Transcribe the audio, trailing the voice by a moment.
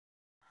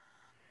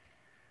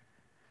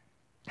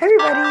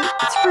everybody,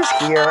 it's Frisk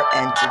here,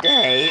 and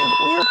today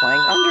we are playing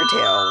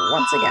Undertale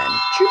once again.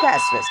 True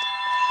pacifist.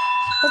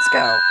 Let's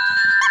go.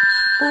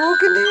 We'll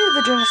continue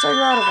the genocide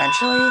route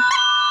eventually.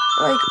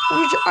 Like,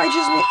 I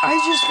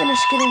just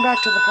finished getting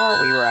back to the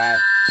part we were at.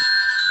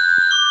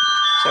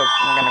 So,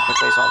 I'm gonna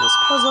quickly solve this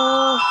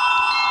puzzle.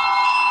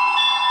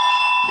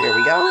 There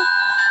we go.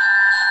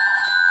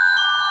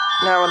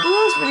 Now, in the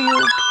last video,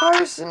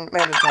 Papyrus and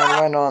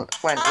Undertale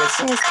went with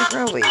Sadistic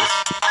Release.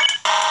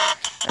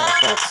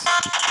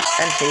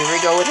 And favor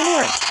go with an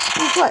air.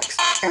 Reflex.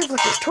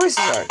 Reflex is twice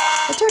as hard.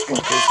 Attack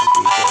increases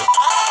feature.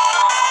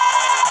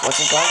 What's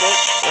in content?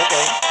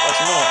 Okay,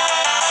 what's more?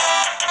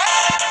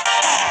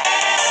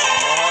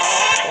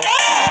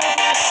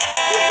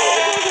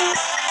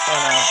 Oh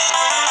no.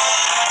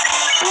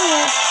 Oh no.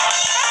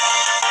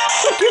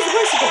 Look, here's the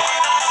bicycle.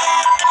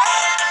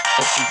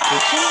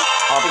 Education?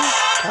 Hobby?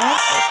 Talent?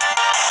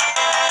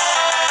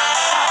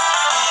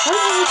 How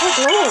does this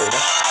attack lowered?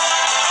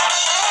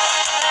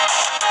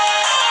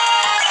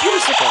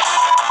 Unicycle.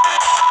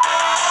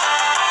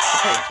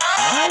 Okay,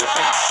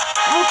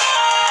 ouch.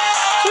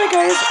 Sorry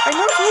guys, I'm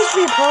not supposed to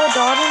be a pro at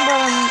dodging, but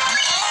I'm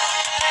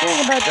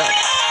doing a bad job.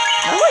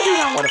 No, I do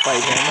not want to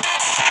fight him.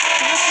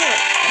 That's it.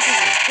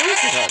 This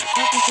is hard.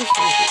 Attack and push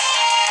easy.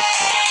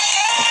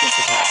 What's this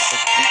attack?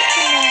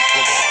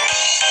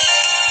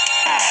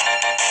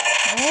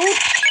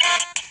 Ouch.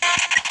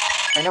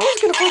 I know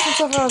he's gonna force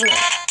himself out of there.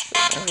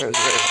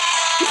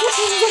 He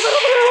forces himself out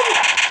of the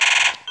room!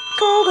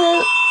 Called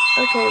it.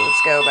 Okay,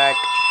 let's go back.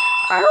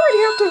 I already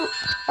have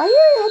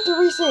to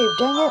resave,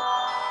 dang it.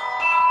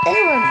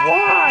 Aaron,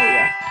 why?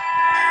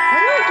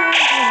 Why do I have to wait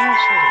until the house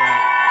straight away?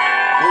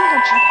 I really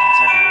don't try to hands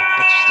over you,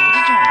 but you're still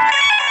determined.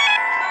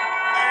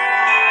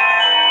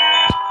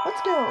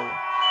 Let's go.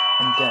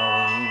 I'm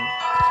going.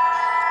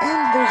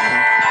 And there's me.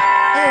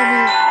 Hello,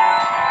 me.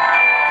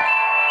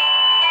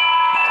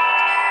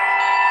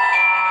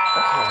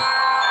 Okay.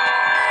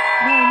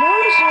 Now, I know how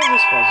to solve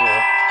this puzzle.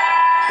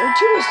 There are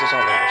two ways to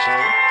solve it,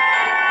 actually.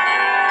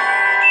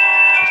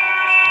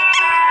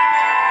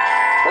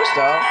 First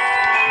off,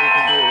 you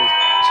can do it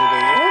to the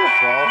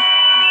waterfall,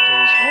 to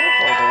this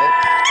waterfall bit.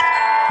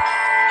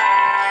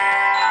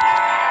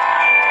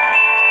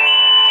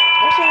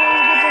 Also, when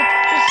you get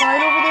the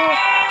side over there,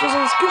 just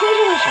says,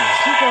 congratulations,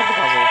 you got the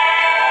puzzle.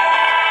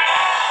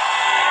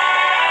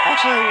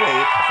 Actually,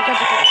 wait, I forgot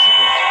to get a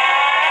secret.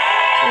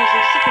 There's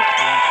a secret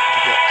I want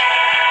to get.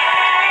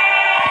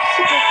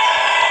 Secrets.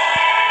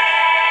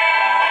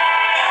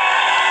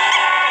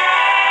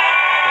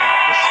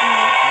 This one,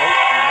 right.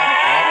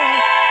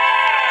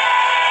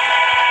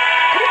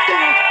 Put it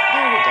down.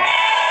 There we go.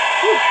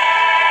 Whew.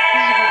 This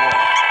is a good one.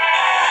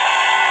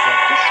 Got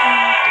this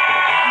one. Stick it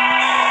over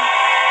here.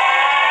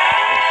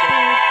 Put it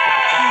there. Put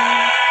it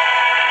down.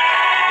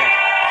 There.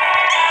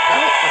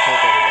 Got it? Okay,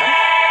 there we go.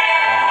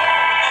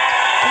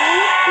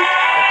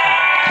 Okay.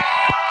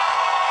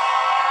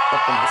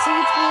 Open the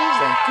seeds, please.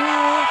 Thank you.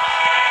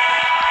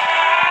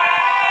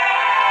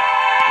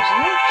 There's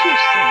no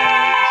quiche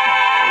ceremony this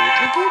month. Will you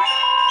take it?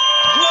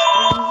 Yes,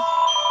 please.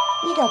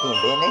 You got the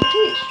abandoned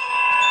quiche.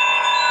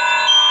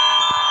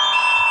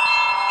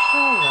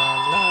 La la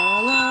la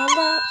la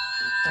la.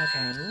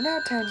 Okay, now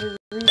time to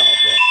resolve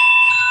this.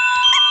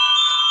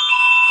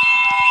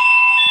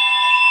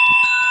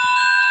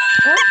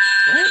 Oh,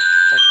 right.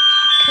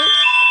 Okay,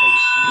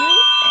 place you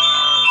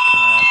and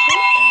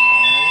cancel and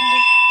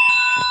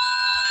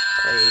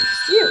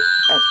place you.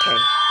 Okay.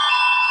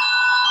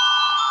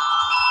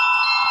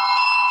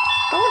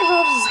 I wonder if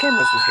Office's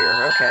cameras was here.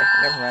 Okay,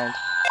 never mind.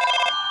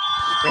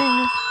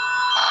 Ring.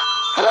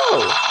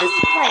 Hello, this is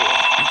Papyrus.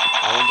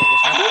 I didn't get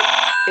this number.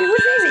 It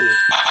was easy.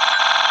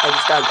 I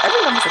just dialed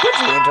every number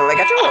sequentially until I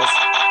got yours.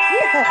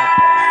 Yeah.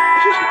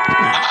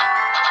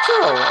 So,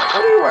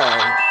 what are you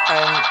wearing?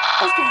 I'm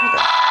asking for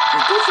that.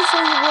 Your teacher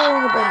said you're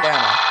wearing a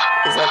bandana.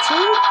 Is that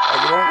true?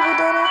 Are you wearing a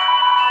bandana?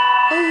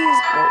 Please,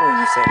 what will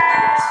you say?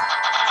 Yes.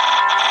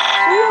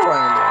 So you're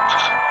wearing a bandana.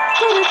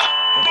 Got it.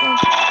 Okay.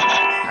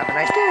 Have a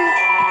nice day.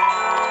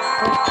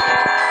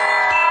 Okay.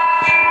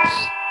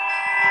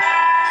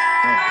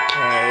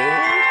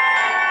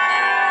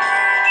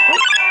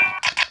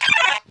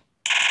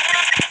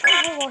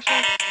 Wash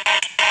it.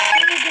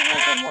 Let me give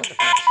myself more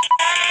defense.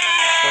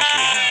 Wash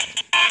your hand.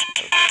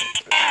 Okay.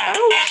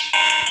 Ouch!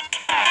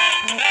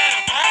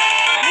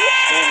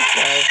 What's this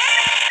guy?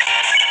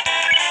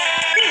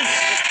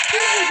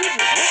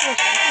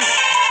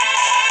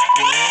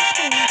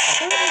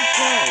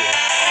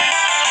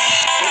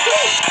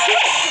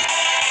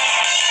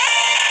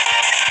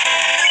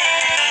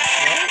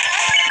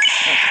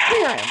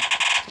 Here I am.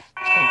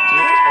 Thank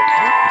you.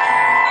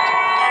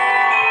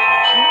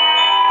 Okay.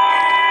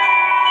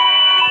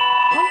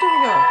 There we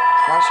go.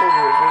 Monster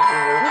viewers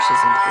whispering their wishes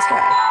into the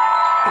sky.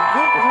 If you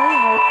look very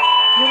hard,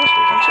 your wish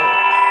will come true.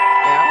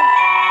 Now,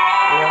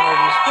 we are going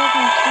to be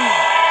spoken to.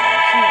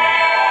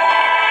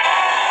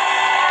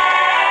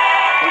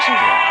 Wishing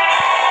you.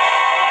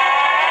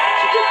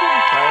 So get cool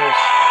with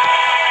Papyrus.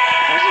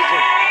 This is the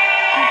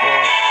people.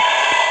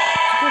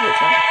 It's good, it's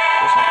not.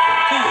 There's not good.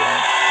 It's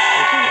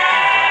not.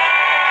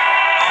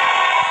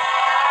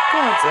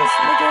 Come on, sis.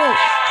 Make a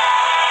wish.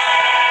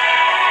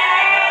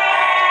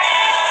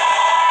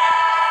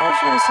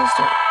 Where's my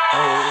sister? Oh,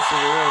 you see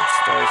the red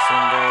star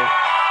symbol.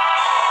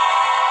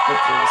 Look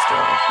through the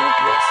star.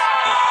 Yes.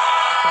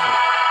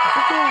 I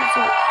think there's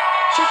a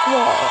check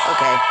wall.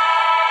 Okay.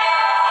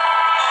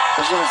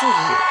 What should I say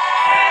to you?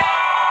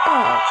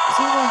 Oh, it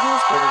seems like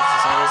house kid is the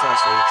same as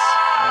last week's.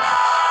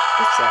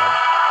 That's sad.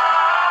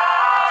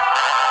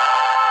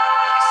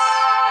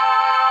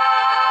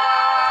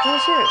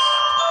 What's this?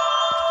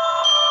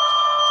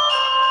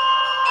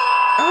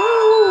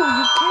 Oh,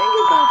 you can't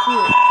get back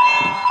here.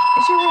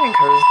 As you're running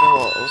across the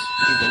walls,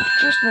 you can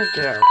just make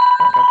it out.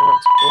 I got the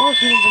words. War of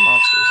humans and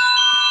monsters.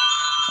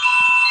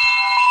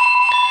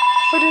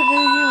 Where did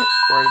the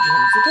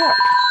humans attack?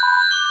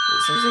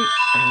 It's easy.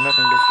 I have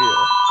nothing to fear.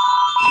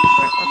 These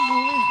are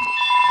unbelievable.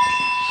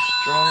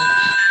 Strong.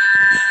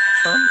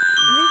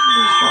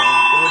 Unbelievably strong.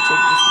 It would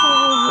take the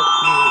soul of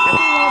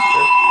every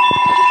monster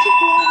just to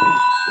go on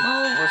the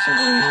power of a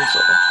single human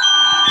soul.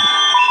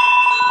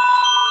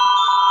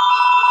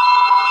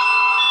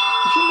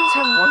 Humans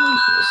have one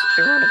weakness.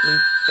 Ironically,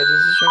 it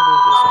is the strength of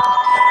the soul.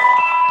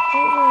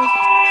 However,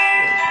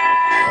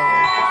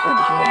 for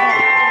the human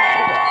body,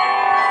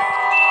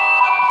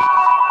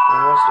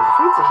 when a monster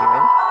defeats a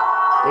human,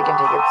 they can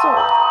take its soul.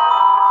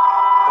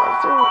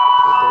 After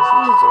their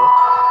human soul,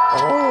 a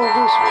royal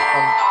illusory,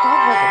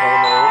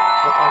 unfathomable,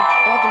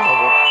 power.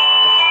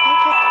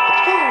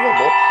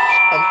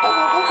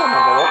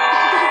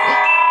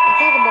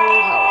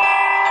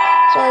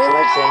 Sorry, I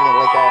like saying it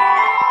like that.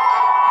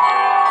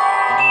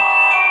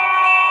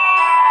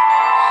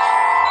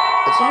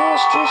 It's an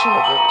illustration of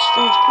a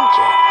strange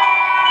creature.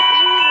 Is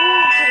there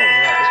really considering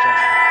about this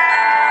drama?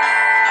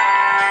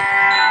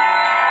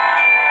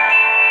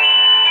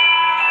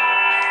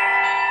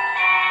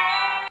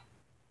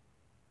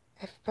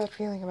 I have a bad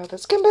feeling about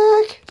this. Come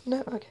back! No,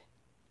 okay.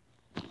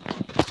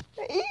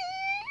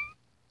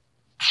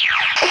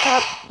 What's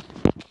up?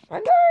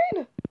 I'm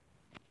dying!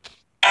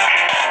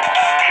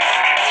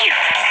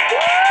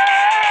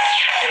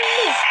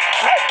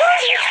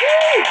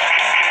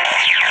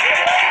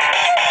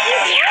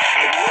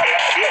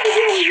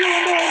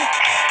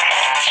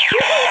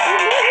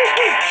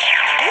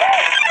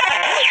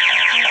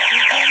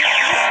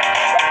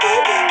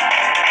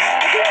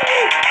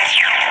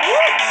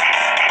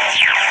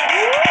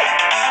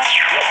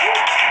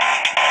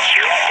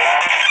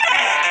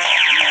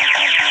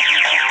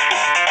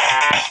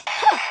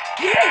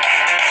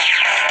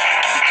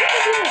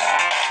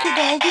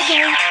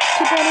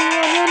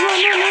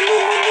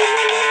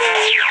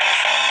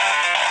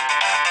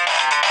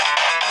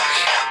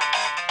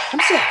 I'm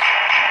sick.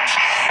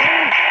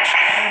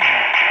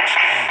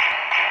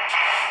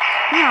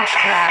 Oh,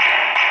 crap.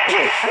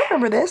 Wait, I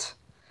remember this.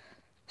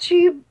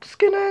 She's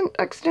gonna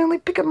accidentally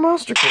pick up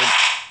Monster Kid.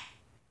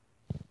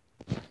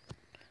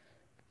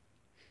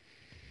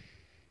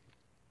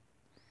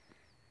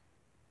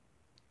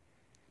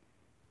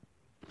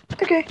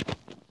 Okay.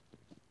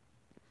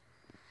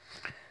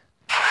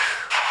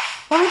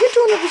 When I get to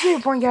another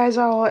save point, guys,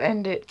 I'll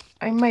end it.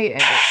 I might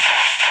end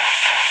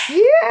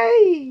it.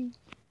 Yay!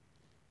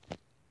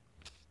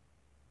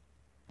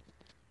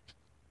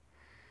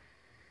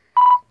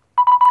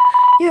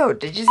 Yo,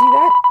 did you see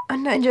that?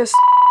 And then just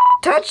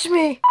touched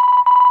me.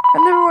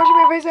 I'm never washing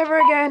my face ever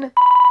again.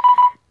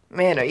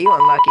 Man, are you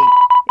unlucky?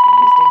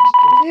 You stayed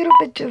just a little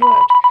bit to the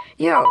left.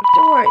 Yo,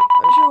 don't worry.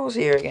 I'm sure we'll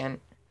see her again.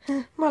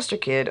 Monster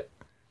Kid.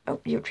 Oh,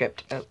 you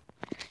tripped. Oh.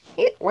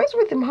 Why is it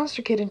with the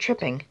Monster Kid and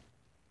tripping?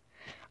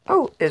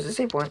 Oh, there's a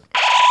save point.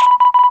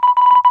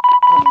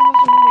 You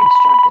must want to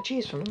extract the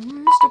cheese from the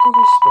mystical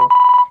crystal.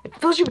 It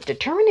fills you with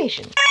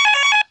determination.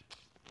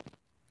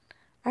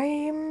 I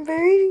am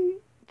very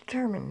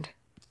determined.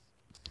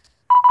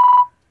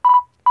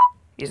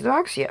 Use the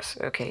box? Yes.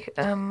 Okay.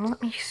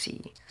 Let me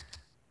see.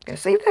 Gonna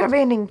save that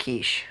abandoned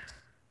quiche.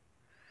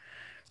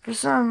 For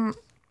some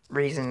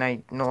reason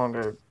I no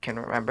longer can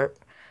remember.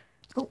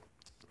 Oh,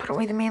 put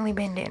away the manly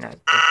bandana.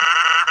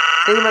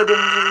 Think about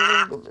getting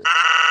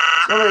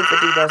it's not like the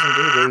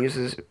 2003 that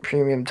uses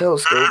premium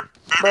telescope,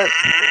 but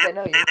I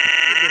know you.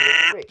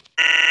 Wait,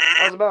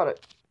 how's about it?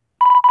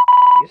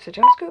 Use the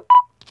telescope?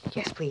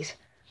 Yes, please.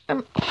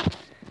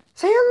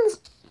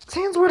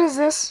 Sans, what is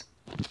this?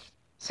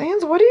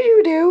 Sans, what did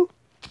you do?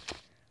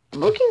 I'm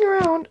looking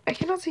around. I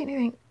cannot see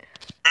anything.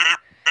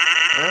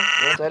 Well,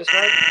 you're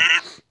satisfied?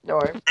 Don't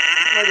worry.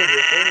 I'll give you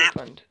a full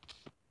refund.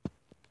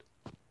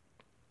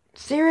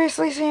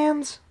 Seriously,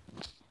 Sans?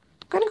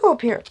 I'm gonna go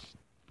up here.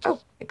 Oh,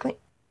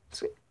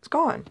 it's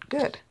gone.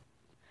 Good.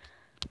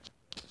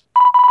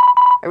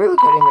 I really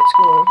could aim at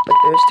school, but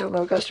there's still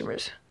no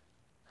customers.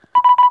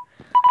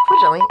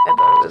 Fortunately, I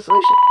thought of a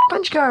solution.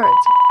 Punch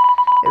cards!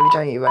 Every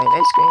time you buy an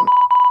ice cream,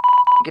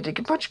 you can take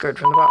a punch card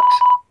from the box.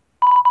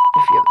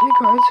 If you have 3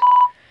 cards,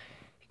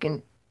 you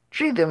can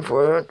trade them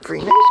for free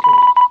ice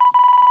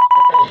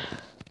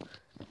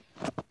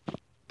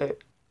cream.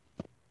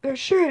 They're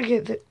sure to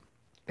get the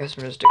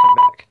customers to come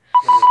back.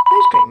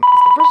 Ice cream is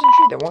the first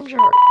treat that warms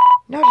your heart.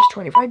 Now just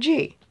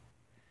 25G.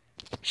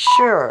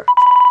 Sure.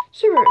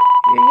 Super, here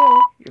you go.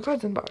 Your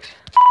cards in the box.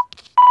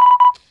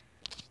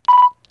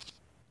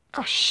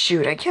 Oh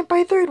shoot, I can't buy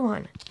a third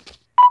one.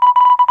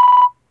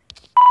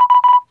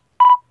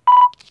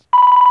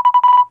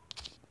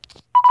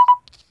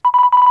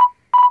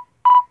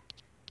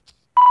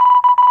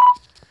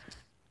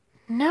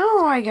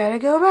 No, I gotta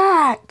go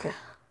back.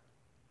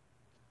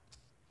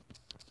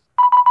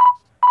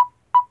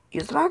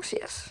 Use the box,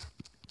 yes.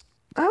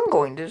 I'm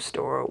going to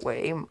store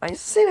away my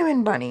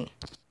cinnamon bunny.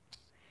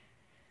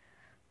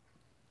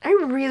 I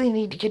really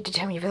need to get to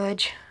Tummy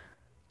Village.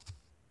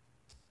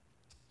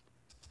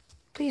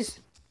 Please.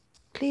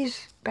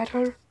 Please,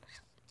 better.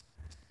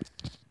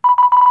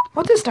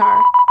 What's a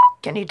star?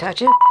 Can you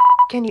touch it?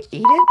 Can you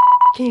eat it?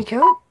 Can you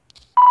kill it?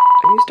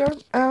 Are you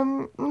starved?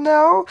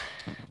 No.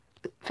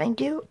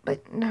 Thank you,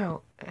 but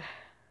no. I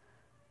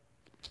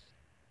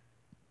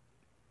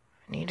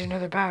need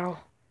another battle.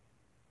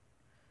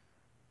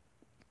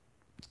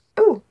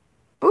 Ooh.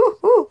 Ooh,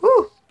 ooh,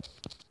 ooh.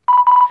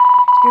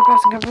 You're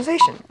passing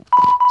conversation.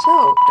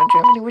 So, don't you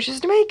have any wishes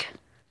to make?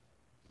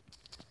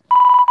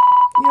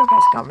 You're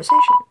passing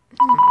conversation.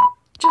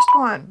 Just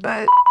one,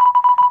 but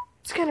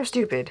it's kind of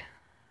stupid.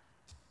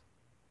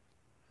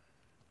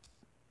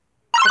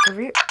 What's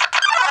over here?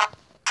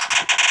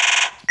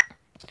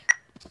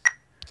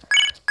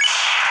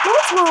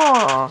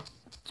 Moldsma!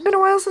 It's been a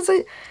while since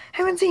I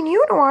haven't seen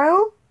you in a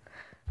while.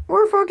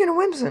 Where are Fogg and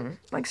Whimsun?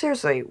 Like,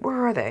 seriously,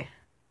 where are they?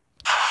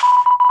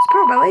 It's a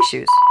pair of ballet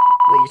shoes.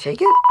 Will you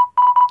take it?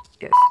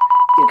 Yes,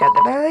 you got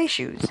the ballet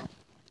shoes.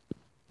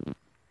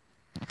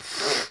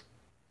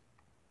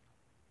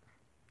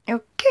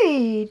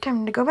 Okay,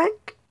 time to go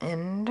back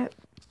and down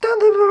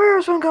the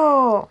Bavaris phone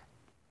call.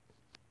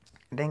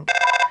 Ding.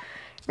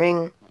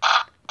 Ring.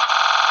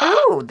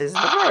 Hello, this is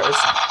Bavaris.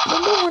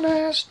 Remember when I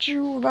asked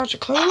you about your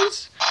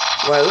clothes?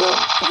 Well,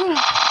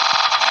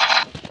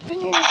 the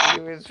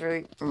interview is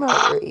very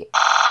moderate.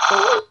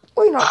 Oh,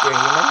 we're not your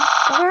human.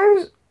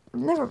 Bavaris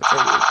never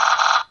betrayed you.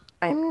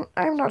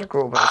 I'm not a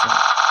cruel person.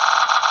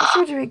 I'm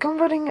sure to be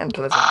comforting and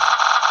pleasant.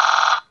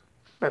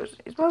 But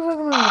it smells like a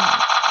moon.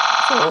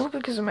 So,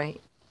 because of my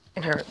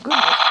inherent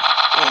goodness,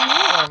 I'm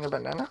wearing a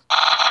banana.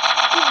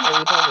 Even though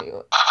you told me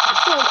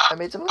instead, I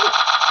made something up.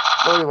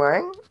 What are you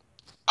wearing?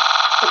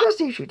 A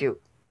dusty issue too.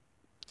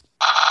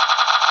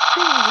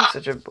 You're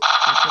such a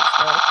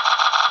guy.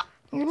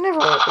 You never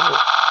wear it before.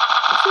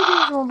 It's so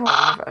usual problem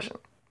in fashion.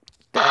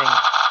 Dang,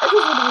 I just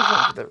want to be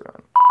friends with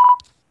everyone.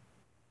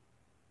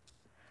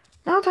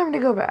 Now time to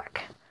go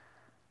back.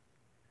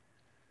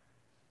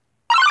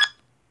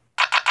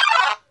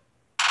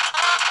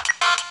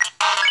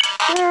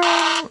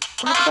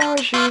 With the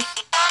ballet shoes.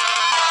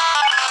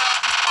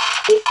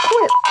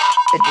 Equip.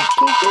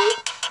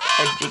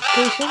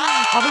 Education,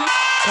 hobby,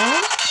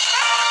 talent.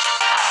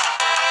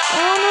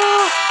 Oh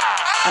no!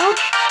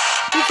 Ouch!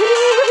 He's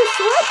hitting me with his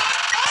sweat!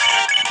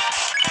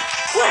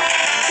 What?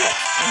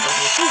 I'm going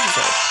to shoes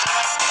yourself.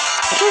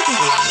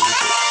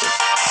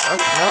 Oh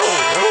no,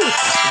 it's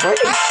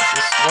sweating. It's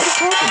a sweat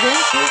attack again,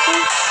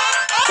 seriously?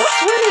 What's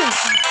sweating?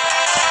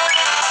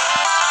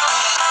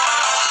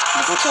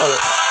 What's harder?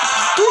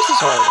 Thirst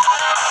is hard.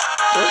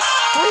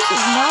 Thirst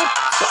is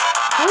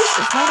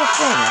not a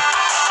thing.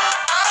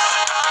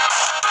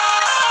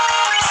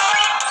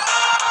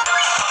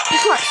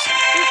 Flex.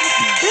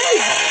 Very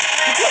hard.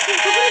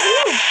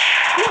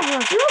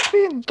 Yeah, 0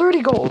 speed and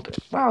 30 gold.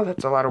 Wow,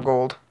 that's a lot of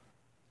gold.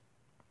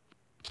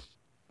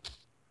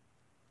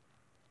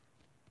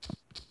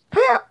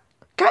 Yeah,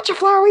 gotcha,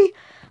 Flowey.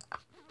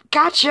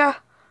 Gotcha.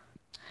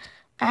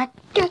 I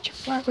gotcha,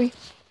 Flowey.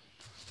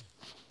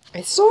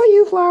 I saw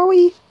you,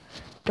 Flowey.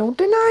 Don't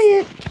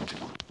deny it.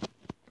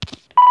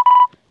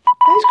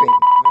 Ice cream.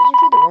 Those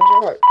are the ones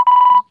your heart.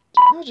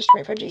 No, just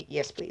 25G.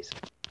 Yes, please.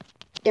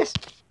 Yes.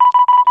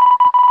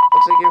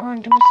 Looks like you're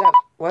holding too much stuff.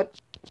 What?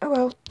 Oh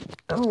well.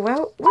 Oh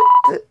well. What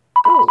the?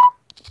 Oh.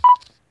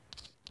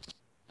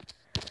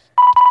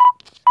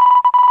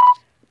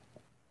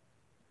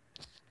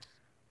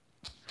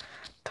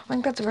 Don't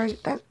think that's a very.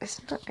 That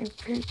is not a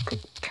very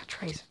good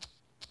catchphrase.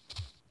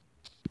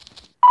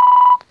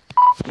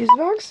 Use the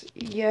box?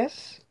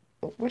 Yes.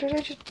 What did I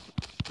just?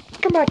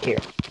 Come back here.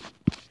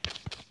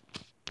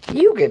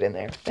 You get in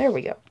there. There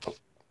we go.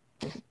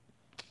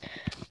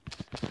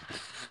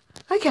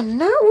 I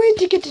cannot wait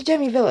to get to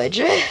Demi Village.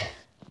 Ice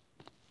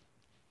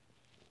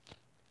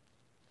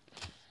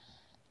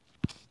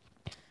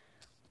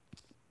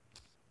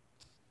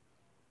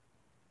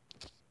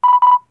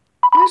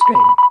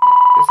cream.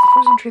 It's the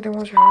frozen treat that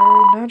wants for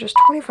her. Now just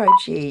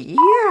 25G.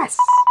 Yes!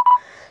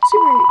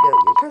 Super, here you go.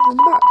 Your card's in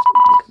the box.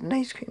 You got an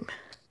ice cream.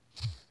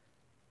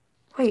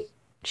 Wait.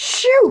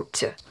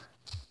 Shoot! I'm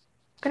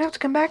gonna have to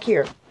come back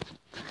here.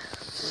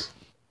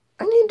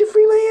 I need to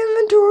free my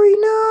inventory.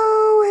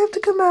 No! I have to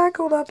come back.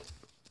 Hold up.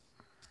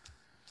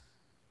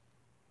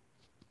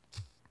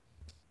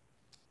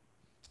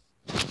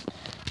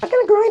 I'm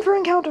gonna grind for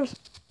encounters.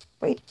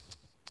 Wait,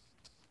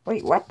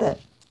 what the?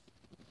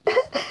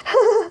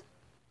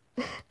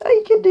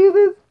 I can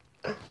do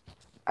this.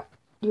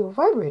 You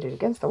vibrated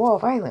against the wall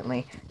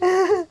violently.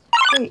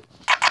 Wait.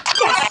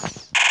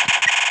 Yes!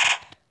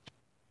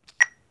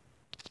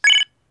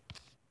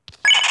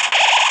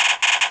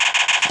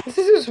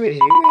 this way to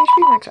you. Your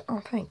HP max. Oh,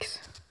 thanks.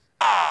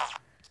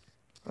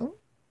 Oh.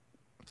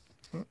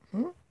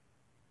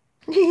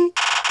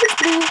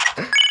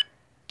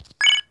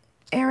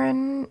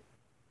 Aaron.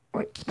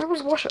 Wait, that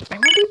was wash up.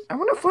 I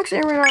want to flex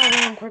Aaron out of the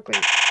room quickly.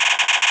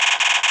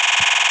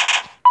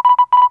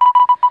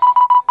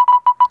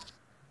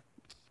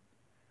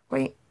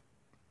 Wait.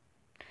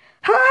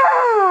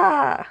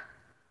 Ha!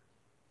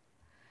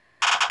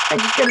 I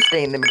just gotta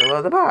stay in the middle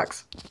of the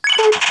box.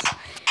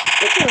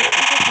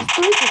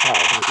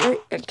 That's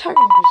right?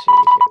 Attacking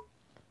procedure.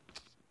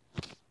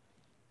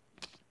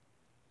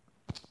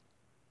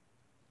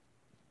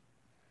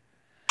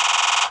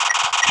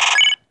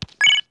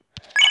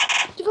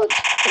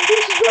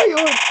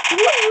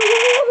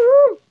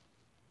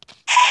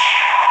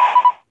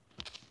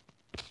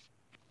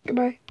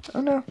 Goodbye.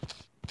 Oh no.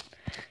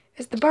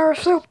 It's the bar of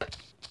soap.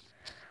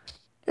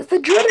 It's the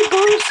dreaded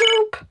bar of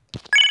soap.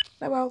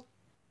 Oh well.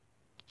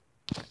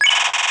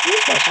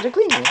 Use wash to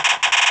clean you. It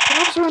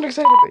helps around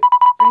excitedly.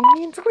 Rain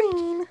means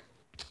clean.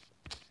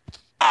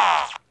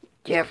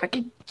 Yeah, if I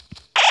could.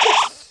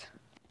 Yes.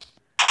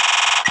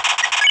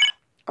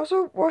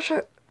 Also, wash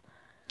it.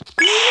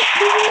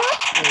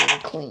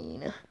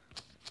 Clean.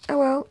 Oh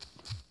well.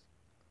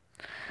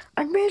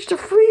 I've managed to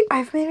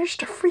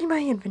free my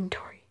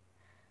inventory.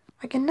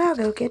 I can now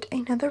go get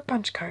another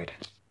punch card.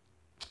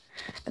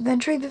 And then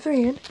trade the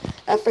 3 in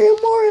and for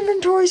more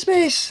inventory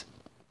space.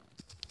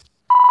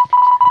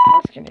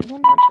 Once again, need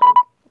 1 punch card.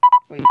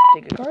 Wait,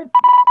 take a card.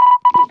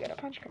 You get a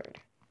punch card.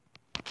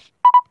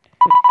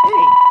 Hey,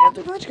 you have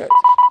 2 punch cards.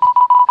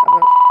 How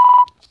about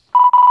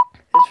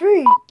it's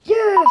free?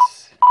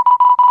 Yes!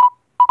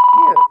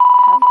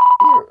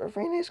 Here, a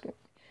free ice cream.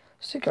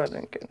 Stick out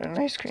and get an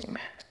ice cream.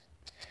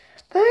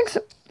 Thanks,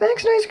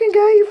 ice cream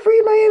guy. You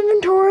freed my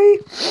inventory.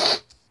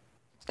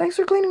 Thanks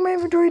for cleaning my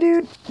inventory,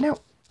 dude. Now,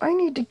 I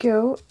need to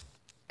go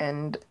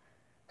and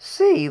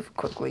save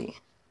quickly.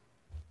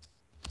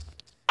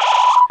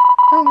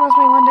 I lost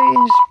my one day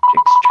and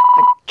extract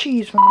the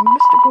cheese from the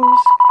mystical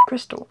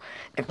crystal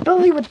and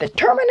fill you with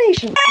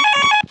determination.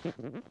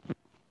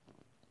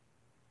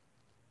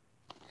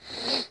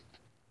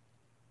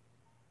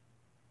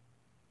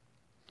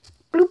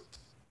 Bloop.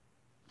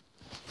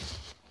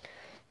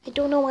 I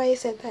don't know why I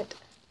said that.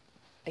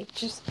 I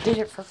just did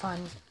it for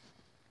fun.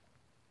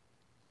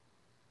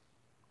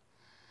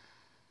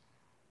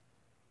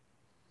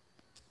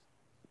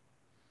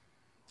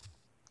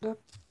 Up,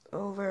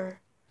 over.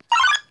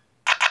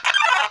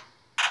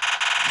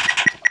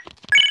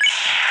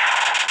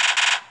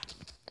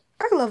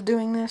 I love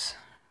doing this.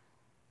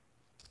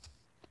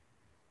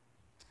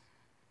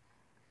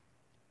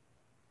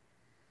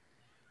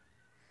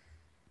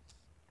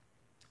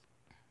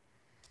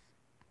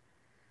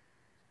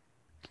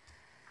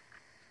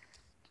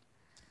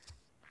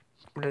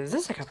 What is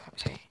this a cup of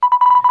tea?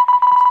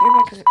 You're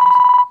back 'cause it was...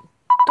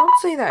 Don't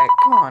say that.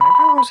 Come on, I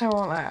promise I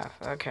won't laugh.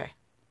 Okay.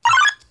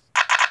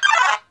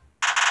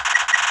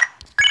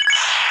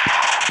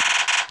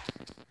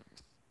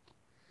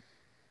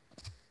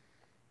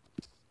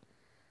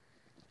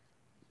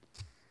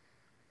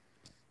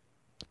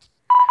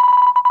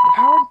 The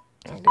power...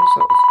 This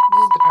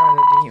is the power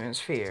that the humans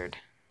feared.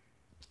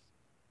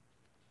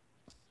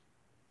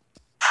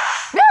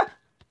 No!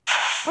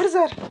 What is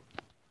that?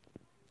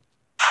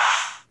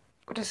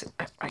 What is it?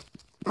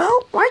 Mo?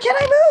 Why can't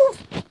I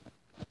move?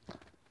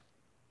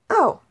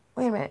 Oh,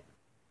 wait a minute.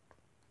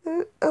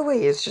 Oh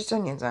wait, it's just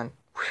onions on.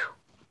 Whew.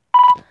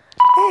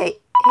 Hey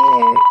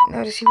there.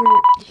 Notice you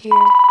were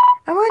here.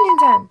 I'm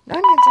onions on.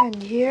 Onions on.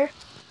 You here?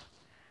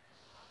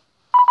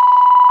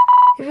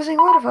 You're visiting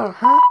waterfall,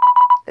 huh?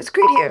 It's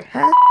great here,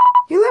 huh?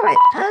 You love it,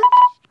 huh?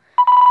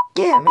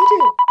 Yeah, me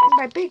too. It's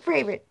my big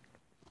favorite.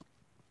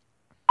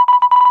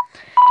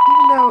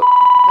 Even though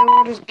the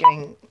water's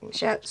getting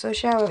so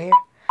shallow here,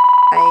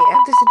 I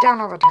have to sit down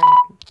all the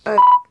time,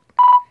 but...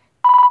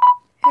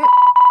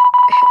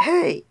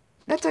 Hey,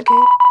 that's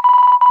okay.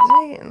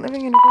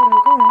 Living in a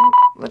crowded corner,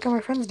 look how my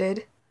friends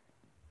did.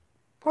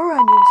 Poor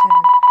onions,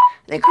 son.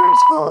 The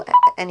aquarium's full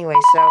anyway,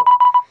 so...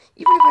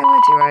 Even if I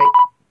want to,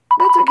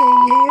 that's okay,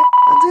 you hear?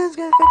 I'm just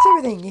gonna fix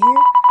everything, you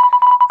hear?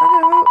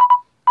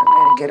 I'm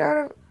gonna get out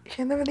of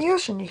here and live in the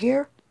ocean, you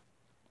hear?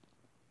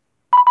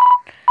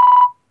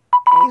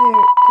 Hey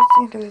there, let's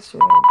enter this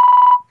room.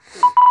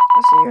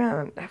 I'll see you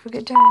around. Have a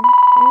good time.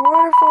 And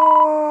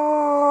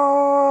waterfall!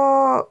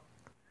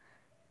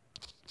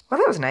 Well,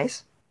 that was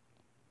nice.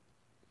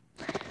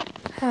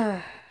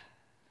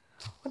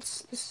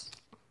 What's this?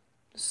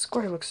 This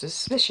square looks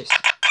suspicious.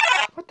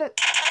 What the?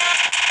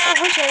 Oh,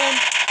 hi, Sharon.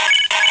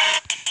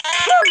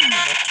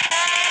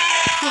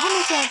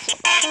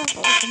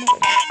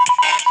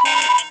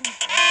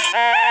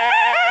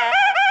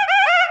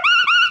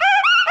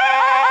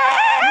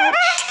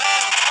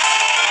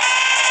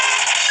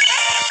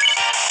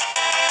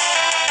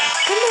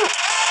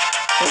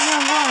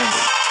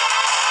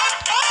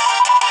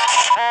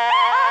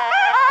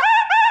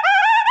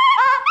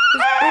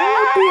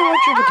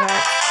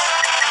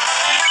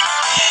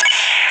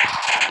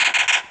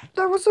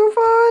 That was so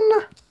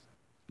fun!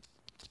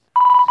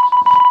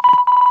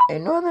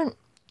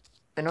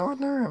 The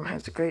northern room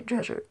has a great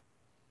treasure.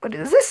 What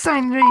does this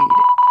sign read?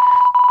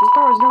 This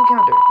power is no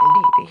counter.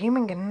 Indeed, a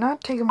human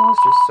cannot take a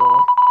monster's soul.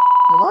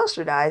 When the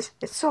monster dies,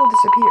 its soul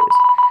disappears.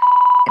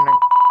 An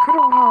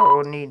incredible power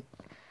will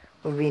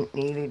be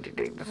needed to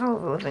take the soul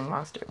of a living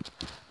monster.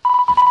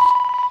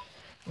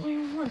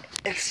 Only one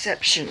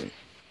exception.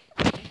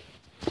 The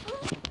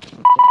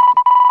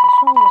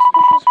soul of a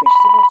special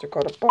species of monster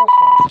called a boss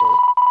monster.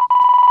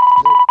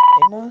 A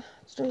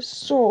monster's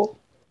soul.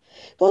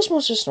 Boss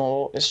monster's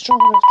soul is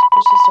strong enough to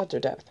persist after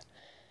death.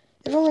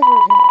 If only for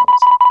a few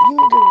moments. A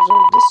human could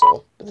absorb this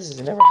soul, but this has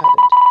never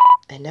happened.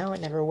 And now it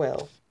never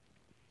will.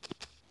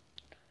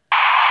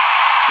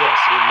 Yes,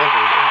 it never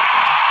will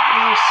happen.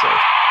 What does this say?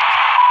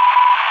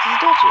 It's a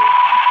statue.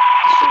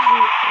 The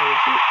statue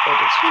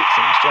at its feet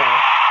seems dry.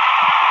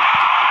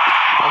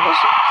 I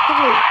must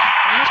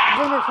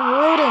prevent it from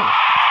eroding.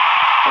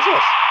 What's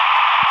this?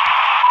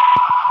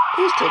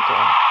 Please take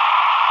one.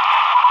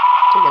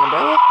 Take an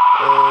umbrella?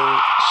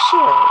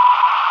 Sure.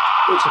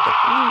 You took an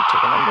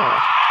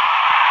umbrella.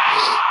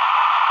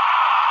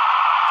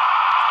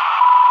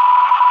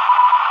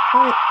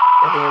 Alright,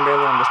 got the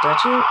umbrella on the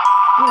statue?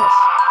 Yes.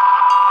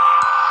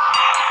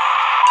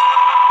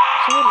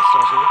 So the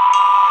statue.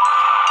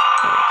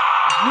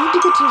 I need to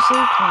get to a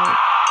safe point.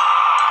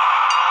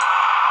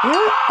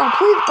 Yeah, I'll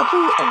play the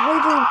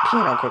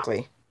piano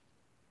quickly.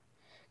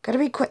 Gotta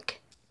be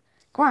quick.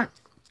 Come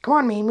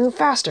on, me, move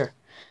faster.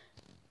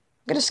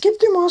 I'm gonna skip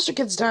through Monster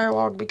Kid's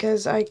dialogue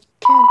because I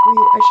can't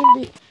read. I shouldn't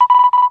be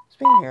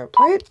speaking here.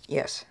 Play it?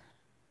 Yes.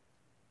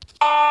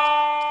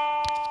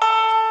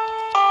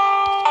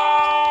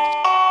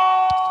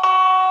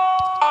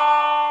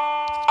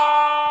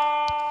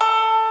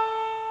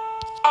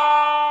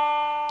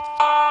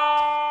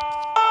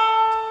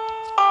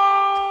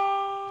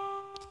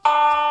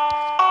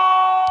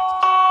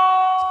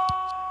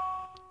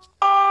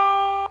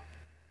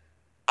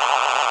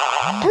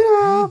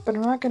 Ta-da! But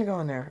I'm not gonna go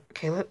in there.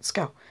 Okay, let's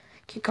go.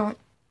 Keep going.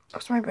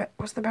 What's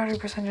the battery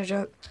percentage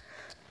of?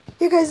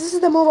 Yeah, guys, this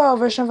is the mobile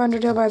version of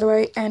Undertale, by the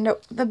way, and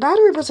the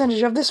battery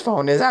percentage of this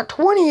phone is at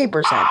 28%. It's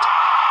 28,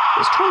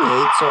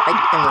 so we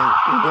do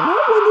not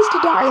want this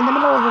to die in the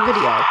middle of a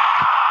video.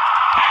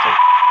 So,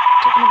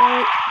 talking about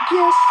it.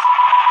 Yes.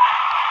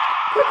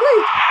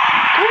 Quickly!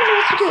 Come on,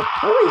 Monster Kid.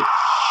 Hurry!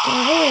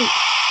 Hurry!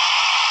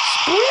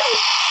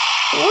 Sprint!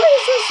 What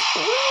is this?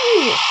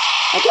 Hurry!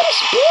 I gotta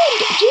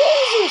sprint!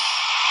 Jesus!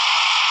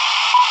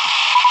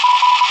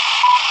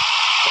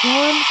 Come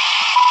on.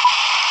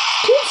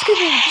 Keep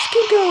skipping. Just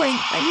keep going.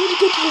 I need to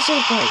get to the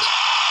save point.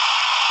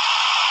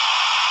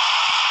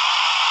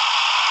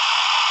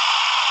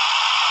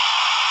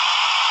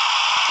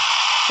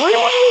 Why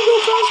don't we go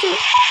faster?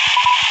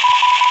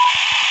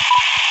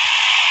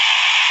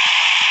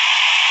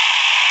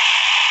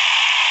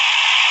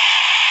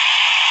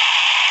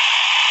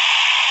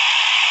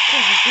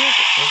 Oh,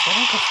 there's an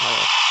echo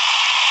fire.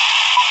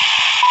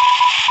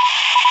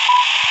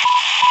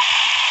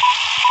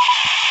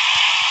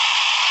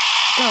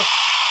 Go.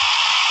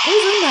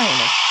 Where's the 9?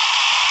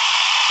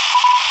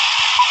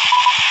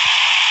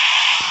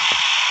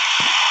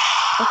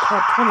 Okay,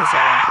 27.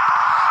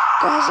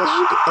 Guys, as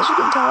you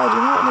can tell, I do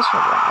not want this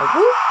one. I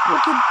will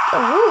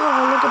have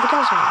a look at the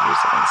castle for a few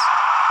seconds.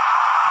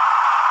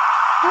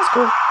 That's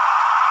cool.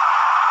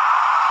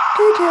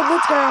 Okay, kid,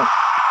 let's go.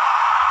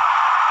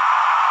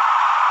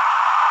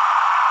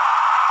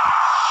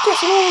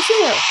 Guess I'm almost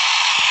here.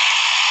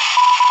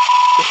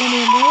 You can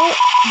umbrella?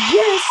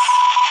 Yes!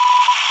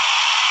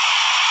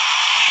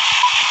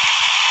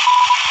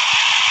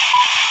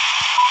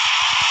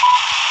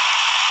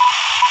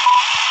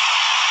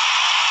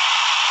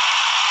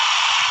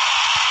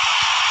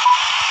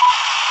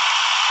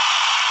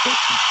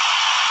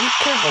 Be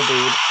careful,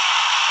 dude.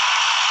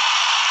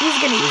 He's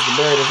gonna use the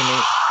bird, isn't he?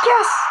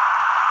 Yes!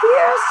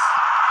 Yes!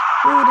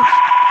 Dude.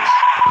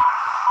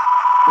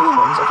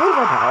 Humans, afraid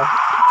of our power,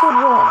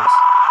 declared war on us.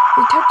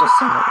 They attacked us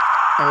singly,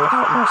 and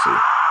without mercy.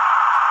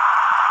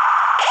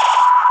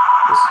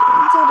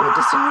 Inside of a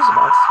distant music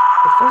box,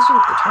 it fills you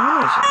with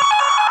determination.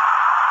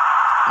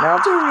 Now,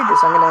 after you read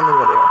this, I'm gonna end the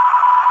video.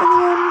 In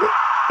the end,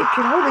 it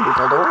could hardly be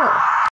called a war.